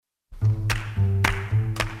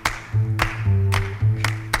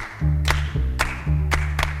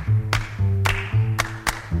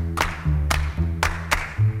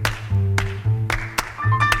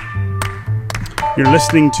You're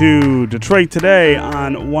listening to Detroit Today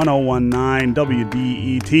on 1019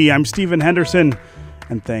 WDET. I'm Stephen Henderson,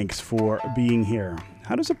 and thanks for being here.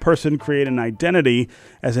 How does a person create an identity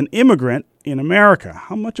as an immigrant in America?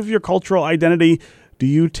 How much of your cultural identity do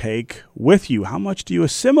you take with you? How much do you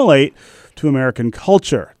assimilate to American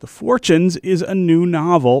culture? The Fortunes is a new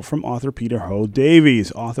novel from author Peter Ho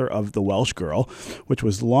Davies, author of The Welsh Girl, which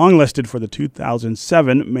was longlisted for the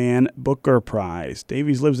 2007 Man Booker Prize.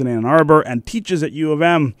 Davies lives in Ann Arbor and teaches at U of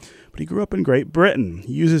M, but he grew up in Great Britain.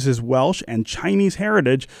 He uses his Welsh and Chinese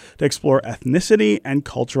heritage to explore ethnicity and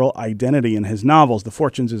cultural identity in his novels. The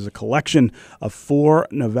Fortunes is a collection of 4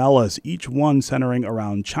 novellas, each one centering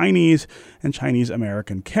around Chinese and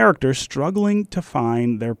Chinese-American characters struggling to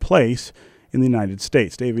find their place in the United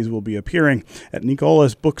States. Davies will be appearing at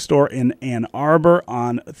Nicola's bookstore in Ann Arbor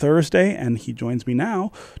on Thursday, and he joins me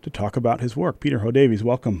now to talk about his work. Peter Ho Davies,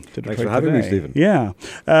 welcome to Detroit Today. Thanks for having me, Stephen. Yeah.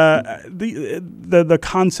 The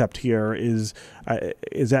concept here is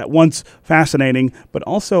at once fascinating, but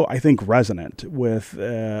also, I think, resonant with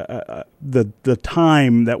the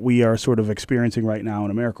time that we are sort of experiencing right now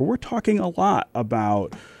in America. We're talking a lot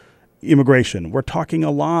about immigration. We're talking a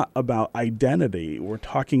lot about identity. We're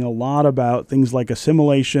talking a lot about things like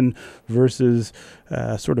assimilation versus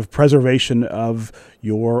sort of preservation of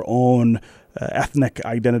your own ethnic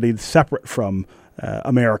identity separate from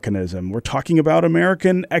Americanism. We're talking about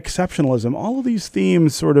American exceptionalism. All of these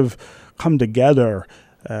themes sort of come together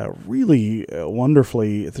really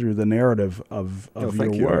wonderfully through the narrative of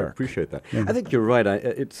your work. I appreciate that. Yeah. I think you're right.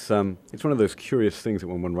 It's one of those curious things that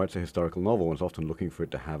when one writes a historical novel, one's often looking for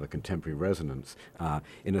it to have a contemporary resonance.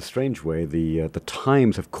 In a strange way, the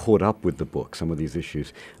times have caught up with the book. Some of these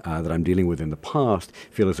issues that I'm dealing with in the past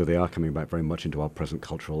feel as though they are coming back very much into our present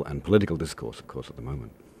cultural and political discourse, of course, at the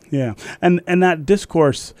moment. Yeah, and that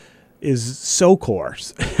discourse is so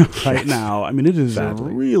coarse right now. I mean, it is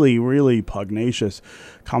Sadly. a really, really pugnacious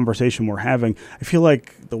conversation we're having. I feel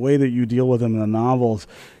like the way that you deal with them in the novels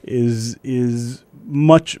is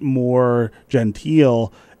much more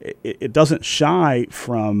genteel. It doesn't shy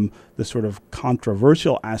from the sort of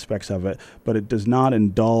controversial aspects of it, but it does not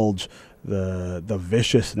indulge the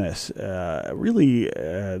viciousness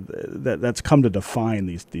that's come to define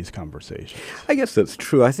these conversations. I guess that's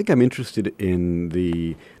true. I think I'm interested in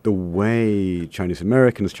the way Chinese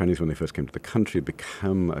Americans, when they first came to the country,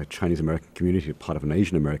 become a Chinese American community, part of an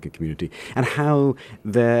Asian American community, and how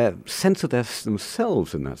their sense of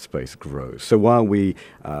themselves in that space grows. So while we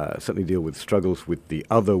certainly deal with struggles with the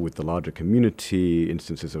other, with the larger community,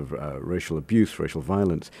 instances of racial abuse, racial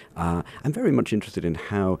violence, I'm very much interested in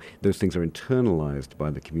how those things are internalized by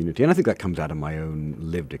the community. And I think that comes out of my own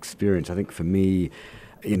lived experience. I think for me,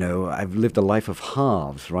 I've lived a life of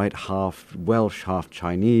halves, right? Half Welsh, half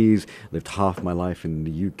Chinese, lived half my life in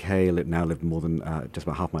the UK, lived more than just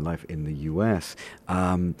about half my life in the US.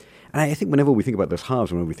 And I think whenever we think about those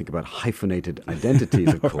halves, whenever we think about hyphenated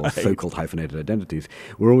identities, of course, Right. so-called hyphenated identities,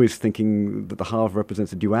 we're always thinking that the half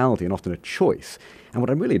represents a duality and often a choice. And what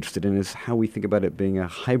I'm really interested in is how we think about it being a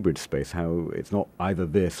hybrid space, how it's not either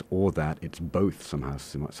this or that, it's both somehow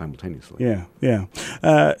simultaneously. Yeah.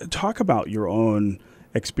 Talk about your own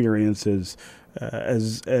experiences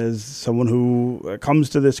as someone who comes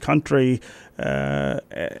to this country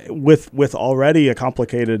with already a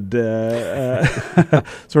complicated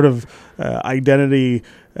sort of identity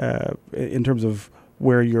in terms of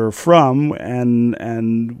where you're from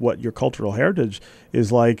and what your cultural heritage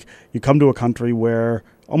is like. You come to a country where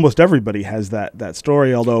almost everybody has that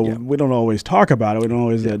story, although we don't always talk about it. We don't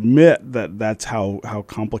always admit that that's how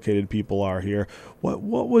complicated people are here.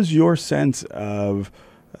 What was your sense of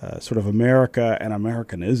sort of America and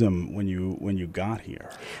Americanism when you got here?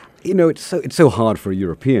 It's so hard for a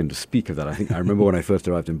European to speak of that. I remember when I first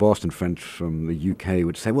arrived in Boston, friends from the UK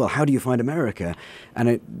would say, well, how do you find America? And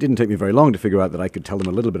it didn't take me very long to figure out that I could tell them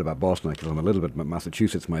a little bit about Boston. I could tell them a little bit about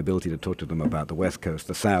Massachusetts, my ability to talk to them about the West Coast,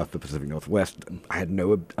 the South, the Pacific Northwest. I had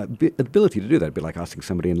no ability to do that. It'd be like asking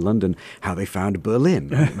somebody in London how they found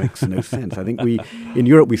Berlin. It makes no sense. I think in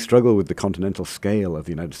Europe, we struggle with the continental scale of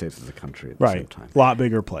the United States as a country at the same time. A lot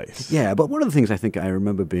bigger place. Yeah, but one of the things I think I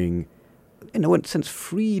remember being in a sense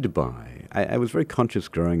freed by. I was very conscious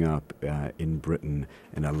growing up in Britain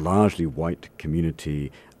in a largely white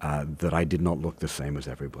community that I did not look the same as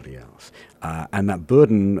everybody else. And that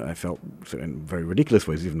burden, I felt in very ridiculous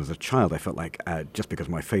ways, even as a child. I felt like just because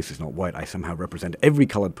my face is not white, I somehow represent every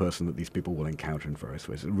colored person that these people will encounter in various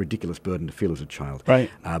ways. It's a ridiculous burden to feel as a child. Right.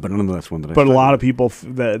 But nonetheless one that I But a lot of people,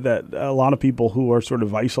 a lot of people who are sort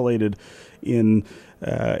of isolated in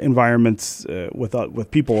environments with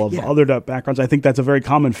people of other backgrounds, I think that's a very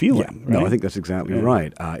common feeling. Yeah. Right? No, I think that's exactly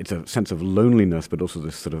right. It's a sense of loneliness, but also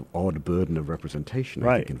this sort of odd burden of representation,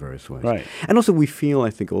 I think, in various ways. Right. And also we feel, I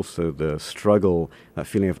think, also the struggle, that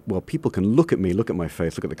feeling of, well, people can look at me, look at my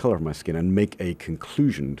face, look at the color of my skin, and make a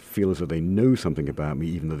conclusion, feel as though they know something about me,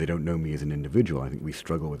 even though they don't know me as an individual. I think we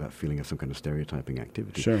struggle with that feeling of some kind of stereotyping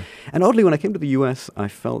activity. Sure. And oddly, when I came to the U.S., I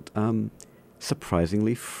felt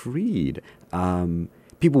surprisingly freed.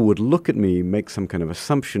 People would look at me, make some kind of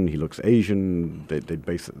assumption. He looks Asian. They'd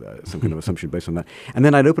base some kind of assumption based on that. And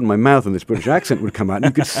then I'd open my mouth and this British accent would come out. And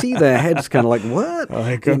you could see their heads kind of like, what?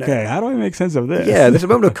 Like, okay, how do I make sense of this? Yeah, there's a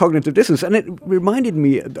moment of cognitive dissonance. And it reminded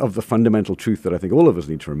me of the fundamental truth that I think all of us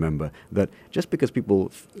need to remember, that just because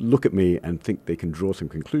people look at me and think they can draw some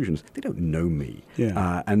conclusions, they don't know me.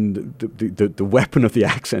 Yeah. And the weapon of the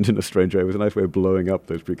accent in a strange way was a nice way of blowing up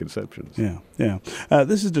those preconceptions. Yeah, yeah.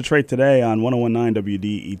 This is Detroit Today on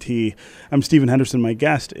 101.9 WDET. I'm Stephen Henderson. My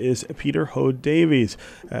guest is Peter Ho Davies.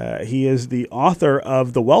 He is the author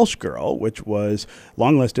of The Welsh Girl, which was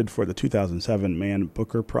longlisted for the 2007 Man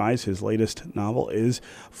Booker Prize. His latest novel is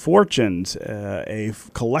Fortunes, a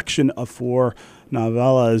collection of 4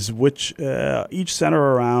 novellas, which each center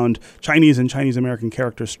around Chinese and Chinese-American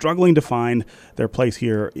characters struggling to find their place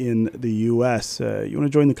here in the U.S. You want to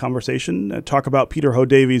join the conversation? Talk about Peter Ho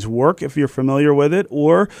Davies' work, if you're familiar with it,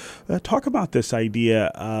 or talk about this idea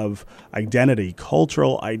of identity,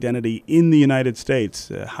 cultural identity in the United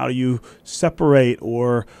States. How do you separate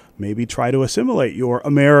or maybe try to assimilate your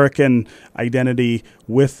American identity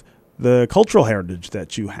with the cultural heritage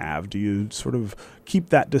that you have? Do you sort of keep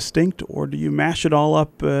that distinct, or do you mash it all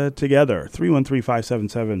up together?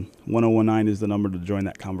 313-577-1019 is the number to join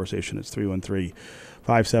that conversation. It's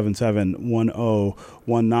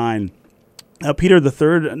 313-577-1019. Peter, the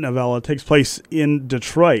third novella takes place in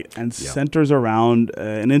Detroit and centers around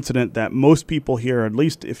an incident that most people here, at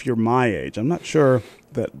least if you're my age, I'm not sure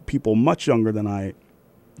that people much younger than I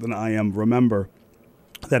am remember,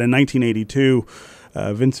 that in 1982,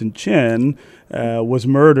 Vincent Chin was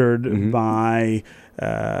murdered by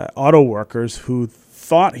auto workers who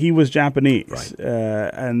thought he was Japanese. Right.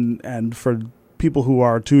 And for people who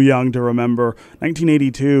are too young to remember,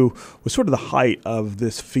 1982 was sort of the height of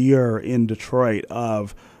this fear in Detroit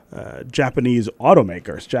of Japanese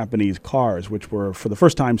automakers, Japanese cars, which were for the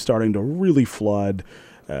first time starting to really flood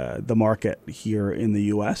the market here in the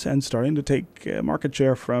U.S. and starting to take market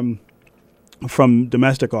share from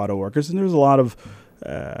domestic auto workers. And there was a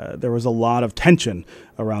lot of tension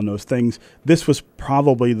around those things. This was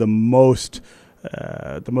probably the most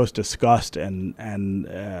discussed and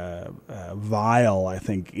vile, I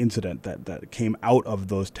think, incident that came out of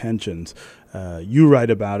those tensions. You write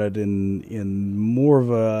about it in more of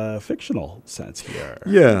a fictional sense here.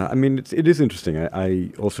 Yeah, I mean, it is interesting.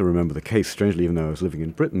 I also remember the case, strangely, even though I was living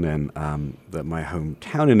in Britain then, that my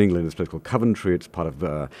hometown in England is a place called Coventry. It's part of,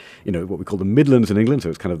 what we call the Midlands in England, so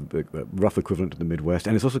it's kind of the rough equivalent to the Midwest,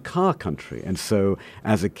 and it's also car country. And so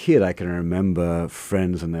as a kid, I can remember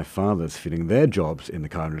friends and their fathers feeling their jobs in the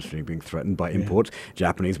car industry being threatened by imports,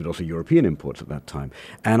 Japanese, but also European imports at that time.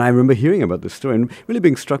 And I remember hearing about this story and really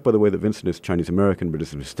being struck by the way that Vincent is Chinese-American, but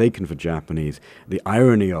is mistaken for Japanese. The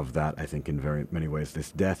irony of that, I think, in very many ways,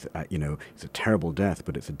 this death, it's a terrible death,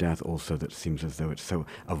 but it's a death also that seems as though it's so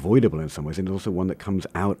avoidable in some ways, and it's also one that comes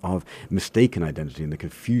out of mistaken identity and the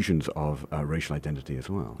confusions of racial identity as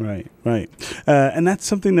well. Right. And that's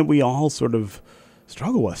something that we all sort of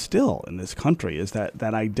struggle with still in this country, is that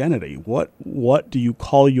identity. What do you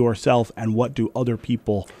call yourself, and what do other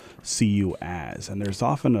people see you as? And there's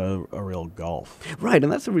often a real gulf. Right,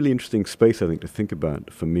 and that's a really interesting space, I think, to think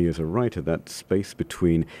about for me as a writer, that space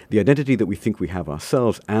between the identity that we think we have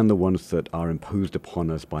ourselves and the ones that are imposed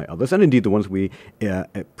upon us by others, and indeed the ones we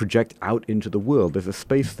project out into the world. There's a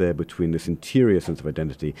space there between this interior sense of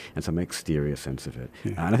identity and some exterior sense of it.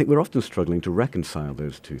 Yeah. And I think we're often struggling to reconcile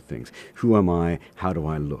those two things. Who am I? How do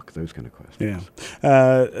I look? Those kind of questions.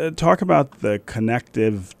 Yeah. Talk about the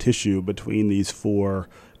connective tissue between these 4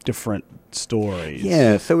 different stories.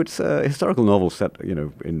 Yeah, so it's a historical novel set,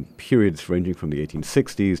 in periods ranging from the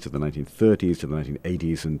 1860s to the 1930s to the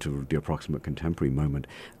 1980s and to the approximate contemporary moment.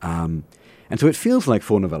 And so it feels like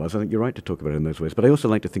four novellas. I think you're right to talk about it in those ways, but I also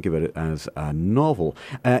like to think about it as a novel.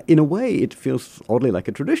 In a way, it feels oddly like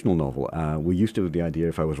a traditional novel. We're used to the idea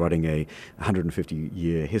if I was writing a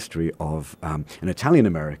 150-year history of an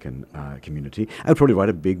Italian-American community, I would probably write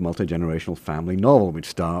a big multi-generational family novel. We'd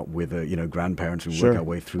start with grandparents and work our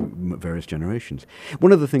way through various generations.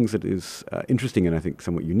 One of the things that is interesting and I think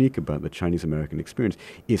somewhat unique about the Chinese-American experience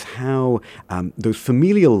is how those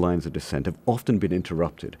familial lines of descent have often been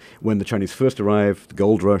interrupted. When the Chinese first arrive, the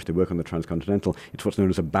gold rush, they work on the transcontinental, it's what's known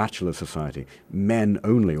as a bachelor society, men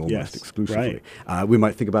only almost exclusively. Right. We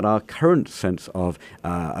might think about our current sense of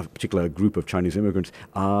a particular group of Chinese immigrants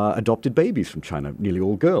are adopted babies from China, nearly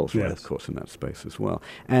all girls, right, of course, in that space as well.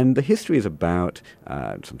 And the history is about,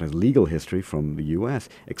 sometimes legal history from the U.S.,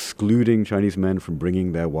 excluding Chinese men from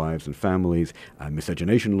bringing their wives and families.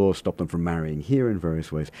 Miscegenation laws stop them from marrying here in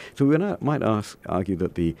various ways. So we might argue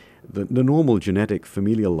that the normal genetic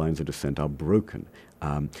familial lines of descent are broken.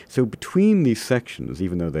 So between these sections,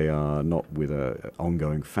 even though they are not with an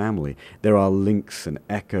ongoing family, there are links and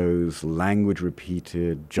echoes, language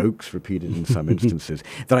repeated, jokes repeated in some instances,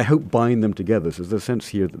 that I hope bind them together. So there's a sense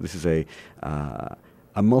here that this is a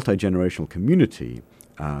multi-generational community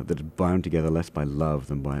that is bound together less by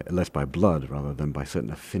blood rather than by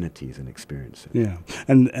certain affinities and experiences. Yeah,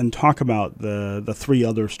 and talk about the three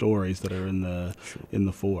other stories that are in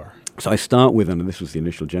the four. So I start with, and this was the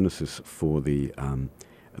initial genesis for the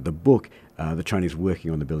book, the Chinese working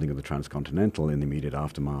on the building of the transcontinental in the immediate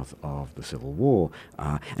aftermath of the Civil War,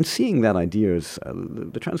 and seeing that idea as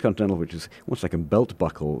the transcontinental, which is almost like a belt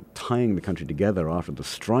buckle tying the country together after the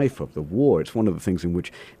strife of the war. It's one of the things in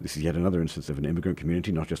which this is yet another instance of an immigrant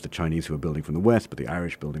community, not just the Chinese who are building from the west, but the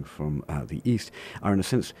Irish building from the east, are in a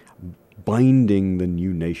sense binding the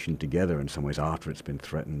new nation together in some ways after it's been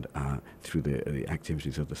threatened through the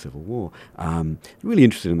activities of the Civil War. Really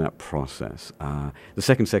interested in that process. The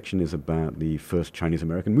second section is about the first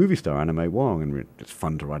Chinese-American movie star, Anna May Wong, and it's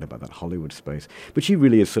fun to write about that Hollywood space. But she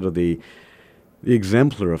really is sort of the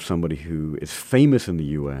exemplar of somebody who is famous in the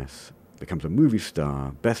U.S., becomes a movie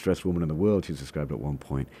star, best-dressed woman in the world, she's described at one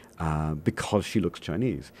point, because she looks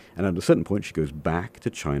Chinese. And at a certain point, she goes back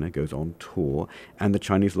to China, goes on tour, and the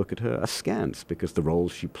Chinese look at her askance because the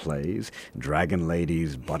roles she plays, dragon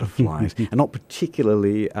ladies, butterflies, are not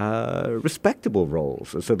particularly respectable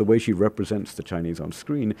roles. So the way she represents the Chinese on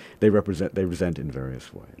screen, they resent in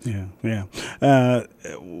various ways. Yeah.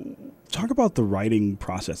 Talk about the writing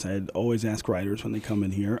process. I always ask writers when they come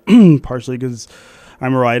in here, partially because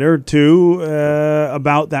I'm a writer too,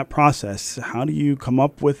 about that process. How do you come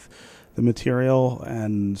up with the material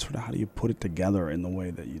and sort of how do you put it together in the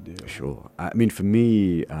way that you do? Sure. I mean, for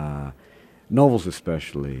me, novels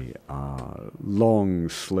especially are long,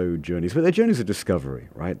 slow journeys, but they're journeys of discovery,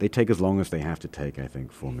 right? They take as long as they have to take, I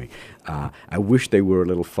think, for me. I wish they were a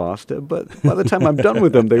little faster, but by the time I'm done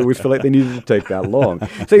with them, they always feel like they needed to take that long.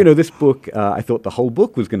 So, this book, I thought the whole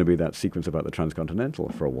book was going to be that sequence about the transcontinental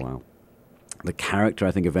for a while. The character,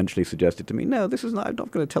 I think, eventually suggested to me, no, I'm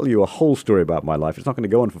not going to tell you a whole story about my life. It's not going to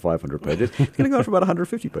go on for 500 pages. It's going to go on for about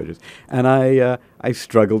 150 pages. And I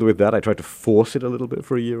struggled with that. I tried to force it a little bit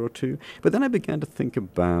for a year or two. But then I began to think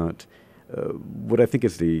about what I think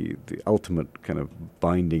is the ultimate kind of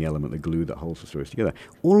binding element, the glue that holds the stories together.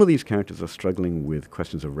 All of these characters are struggling with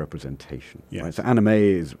questions of representation. Yes. Right? So Anna May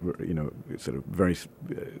is, sort of very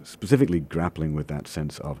specifically grappling with that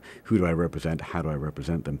sense of who do I represent, how do I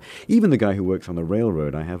represent them. Even the guy who works on the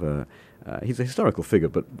railroad, he's a historical figure,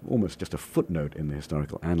 but almost just a footnote in the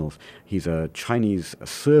historical annals. He's a Chinese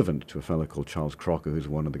servant to a fellow called Charles Crocker, who's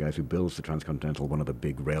one of the guys who builds the Transcontinental, one of the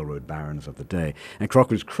big railroad barons of the day. And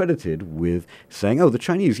Crocker is credited with saying, the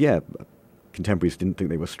Chinese, contemporaries didn't think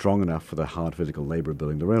they were strong enough for the hard physical labor of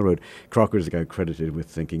building the railroad. Crocker is the guy credited with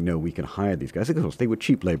thinking, no, we can hire these guys. Of course, they were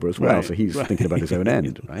cheap labor as well, so he's thinking about his own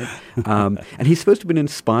end, right? And he's supposed to have been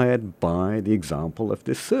inspired by the example of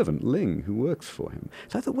this servant, Ling, who works for him.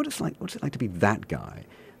 So I thought, what's it like to be that guy?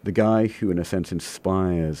 The guy who, in a sense,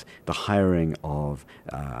 inspires the hiring of,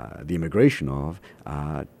 the immigration of,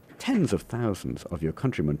 tens of thousands of your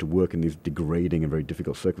countrymen to work in these degrading and very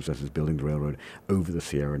difficult circumstances building the railroad over the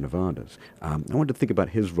Sierra Nevadas. I wanted to think about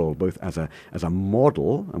his role both as a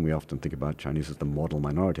model, and we often think about Chinese as the model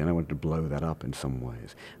minority, and I wanted to blow that up in some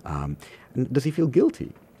ways. And does he feel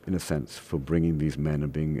guilty? in a sense, for bringing these men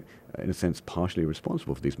and being, in a sense, partially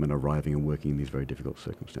responsible for these men arriving and working in these very difficult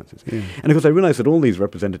circumstances. Yeah. And of course, I realized that all these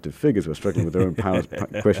representative figures who are struggling with their own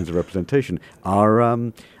questions of representation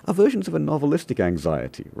are versions of a novelistic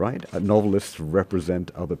anxiety, right? Novelists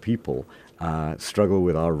represent other people, struggle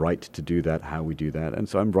with our right to do that, how we do that. And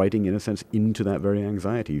so I'm writing, in a sense, into that very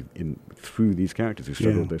anxiety through these characters who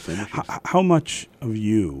struggle with those same issues. How much of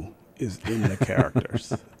you is in the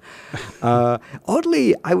characters?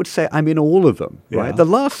 Oddly, I would say I'm in all of them, right? The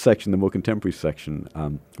last section, the more contemporary section,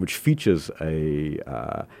 which features a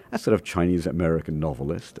sort of Chinese-American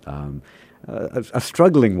novelist, a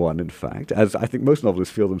struggling one, in fact, as I think most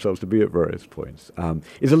novelists feel themselves to be at various points,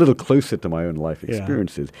 is a little closer to my own life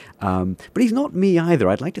experiences. But he's not me either.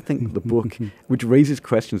 I'd like to think the book, which raises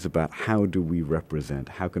questions about how do we represent,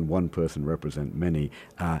 how can one person represent many,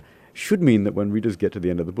 should mean that when readers get to the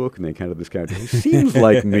end of the book and they encounter this character who seems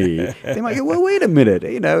like me, they might go, well, wait a minute,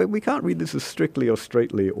 we can't read this as strictly or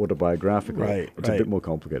straightly autobiographical. It's a bit more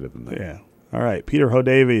complicated than that. Yeah. All right. Peter Ho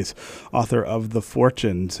Davies, author of The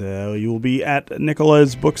Fortunes. You will be at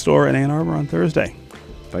Nicola's bookstore in Ann Arbor on Thursday.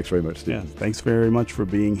 Thanks very much, Steve. Yeah, thanks very much for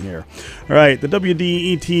being here. All right, the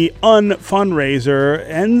WDET Unfundraiser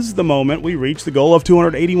ends the moment we reach the goal of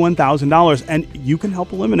 $281,000, and you can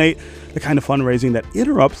help eliminate the kind of fundraising that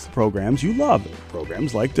interrupts the programs you love,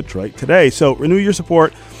 programs like Detroit Today. So renew your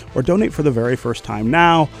support or donate for the very first time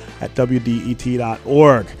now at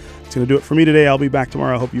WDET.org. It's going to do it for me today. I'll be back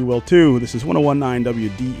tomorrow. I hope you will too. This is 1019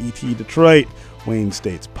 WDET Detroit, Wayne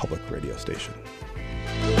State's public radio station.